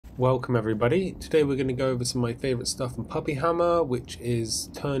Welcome everybody. Today we're going to go over some of my favourite stuff in Puppyhammer, which is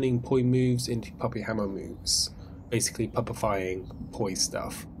turning poi moves into Puppyhammer moves. Basically puppifying poi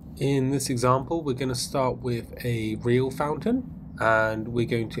stuff. In this example we're going to start with a reel fountain and we're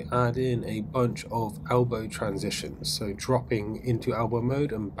going to add in a bunch of elbow transitions. So dropping into elbow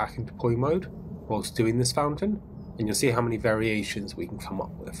mode and back into poi mode whilst doing this fountain, and you'll see how many variations we can come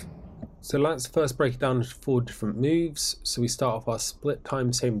up with. So let's first break it down into 4 different moves. So we start off our split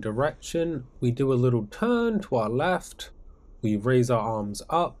time, same direction. We do a little turn to our left. We raise our arms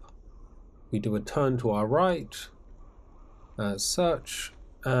up. We do a turn to our right, as such.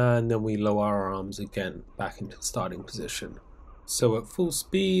 And then we lower our arms again, back into the starting position. So at full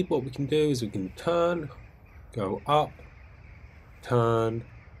speed, what we can do is we can turn, go up, turn,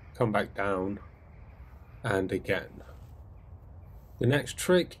 come back down, and again. The next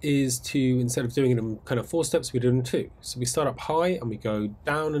trick is to, instead of doing it in kind of 4 steps, we do it in 2. So we start up high and we go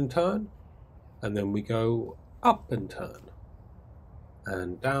down and turn, and then we go up and turn,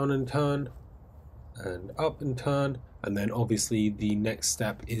 and down and turn, and up and turn, and then obviously the next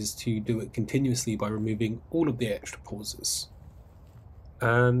step is to do it continuously by removing all of the extra pauses.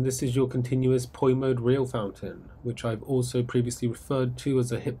 And this is your continuous poi mode reel fountain, which I've also previously referred to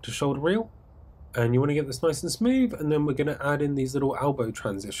as a hip to shoulder reel. And you want to get this nice and smooth, and then we're going to add in these little elbow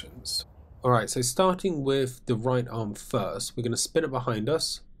transitions. Alright, so starting with the right arm first, we're going to spin it behind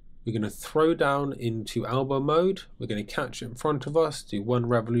us. We're going to throw down into elbow mode. We're going to catch it in front of us, do 1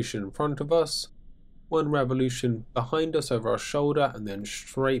 revolution in front of us, 1 revolution behind us over our shoulder, and then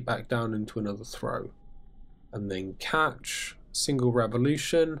straight back down into another throw. And then catch, single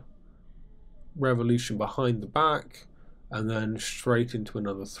revolution, revolution behind the back, and then straight into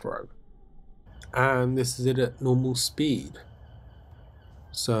another throw. And this is it at normal speed.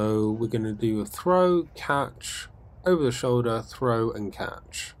 So we're going to do a throw, catch, over the shoulder, throw and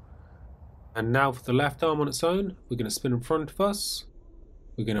catch. And now for the left arm on its own, we're going to spin in front of us.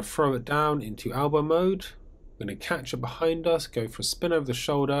 We're going to throw it down into elbow mode. We're going to catch it behind us, go for a spin over the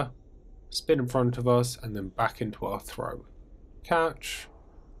shoulder, spin in front of us, and then back into our throw. Catch,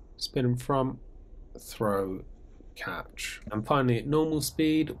 spin in front, throw, catch. And finally at normal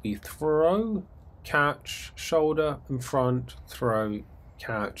speed, we throw, catch, shoulder in front, throw,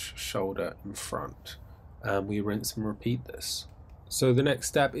 catch, shoulder in front, and we rinse and repeat this. So the next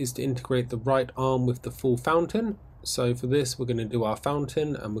step is to integrate the right arm with the full fountain. So for this we're going to do our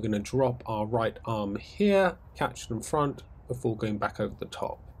fountain and we're going to drop our right arm here, catch it in front before going back over the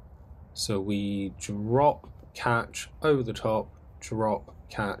top. So we drop, catch, over the top, drop,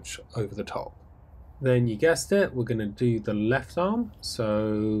 catch, over the top. Then you guessed it, we're going to do the left arm.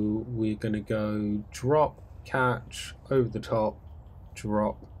 So we're going to go drop, catch, over the top,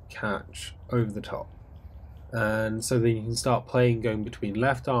 drop, catch, over the top. And so then you can start playing going between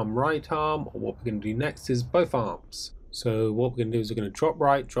left arm, right arm, or what we're going to do next is both arms. So what we're going to do is we're going to drop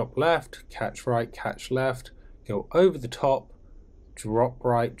right, drop left, catch right, catch left, go over the top, drop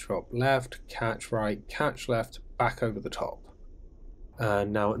right, drop left, catch right, catch left, back over the top.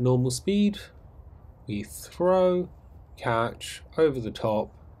 And now at normal speed, we throw, catch, over the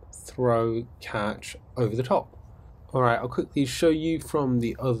top, throw, catch, over the top. Alright, I'll quickly show you from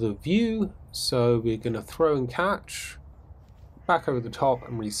the other view. So we're going to throw and catch, back over the top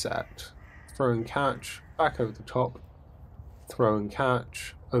and reset. Throw and catch, back over the top, throw and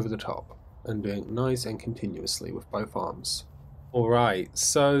catch, over the top. And doing it nice and continuously with both arms. Alright,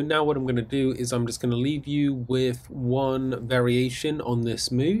 so now what I'm going to do is I'm just going to leave you with 1 variation on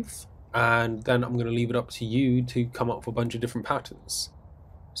this move. And then I'm going to leave it up to you to come up with a bunch of different patterns.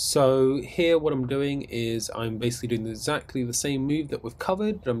 So here what I'm doing is I'm basically doing exactly the same move that we've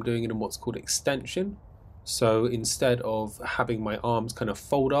covered, but I'm doing it in what's called extension. So instead of having my arms kind of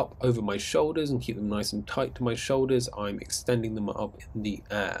fold up over my shoulders and keep them nice and tight to my shoulders, I'm extending them up in the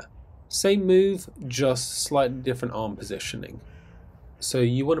air. Same move, just slightly different arm positioning. So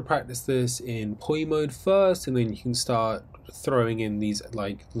you want to practice this in poi mode first, and then you can start throwing in these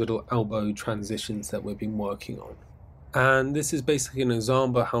like little elbow transitions that we've been working on. And this is basically an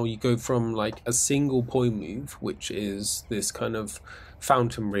example how you go from like a single poi move, which is this kind of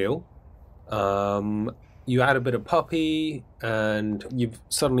fountain reel. You add a bit of puppy and you've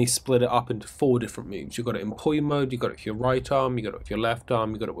suddenly split it up into 4 different moves. You've got it in poi mode, you've got it with your right arm, you've got it with your left arm,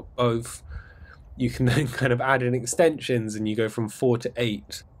 you've got it with both. You can then kind of add in extensions and you go from 4 to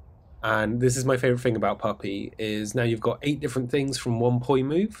 8. And this is my favorite thing about Puppy, is now you've got 8 different things from 1 poi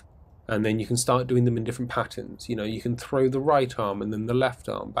move, and then you can start doing them in different patterns. You know, you can throw the right arm and then the left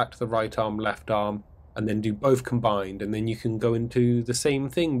arm, back to the right arm, left arm, and then do both combined, and then you can go into the same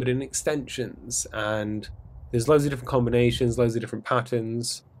thing but in extensions, and there's loads of different combinations, loads of different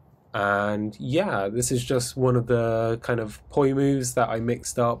patterns. And yeah, this is just one of the kind of poi moves that I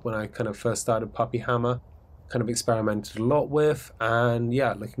mixed up when I kind of first started Puppyhammer. Kind of experimented a lot with, and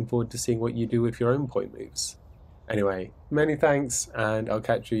yeah, looking forward to seeing what you do with your own poi moves. Anyway, many thanks, and I'll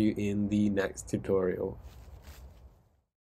catch you in the next tutorial.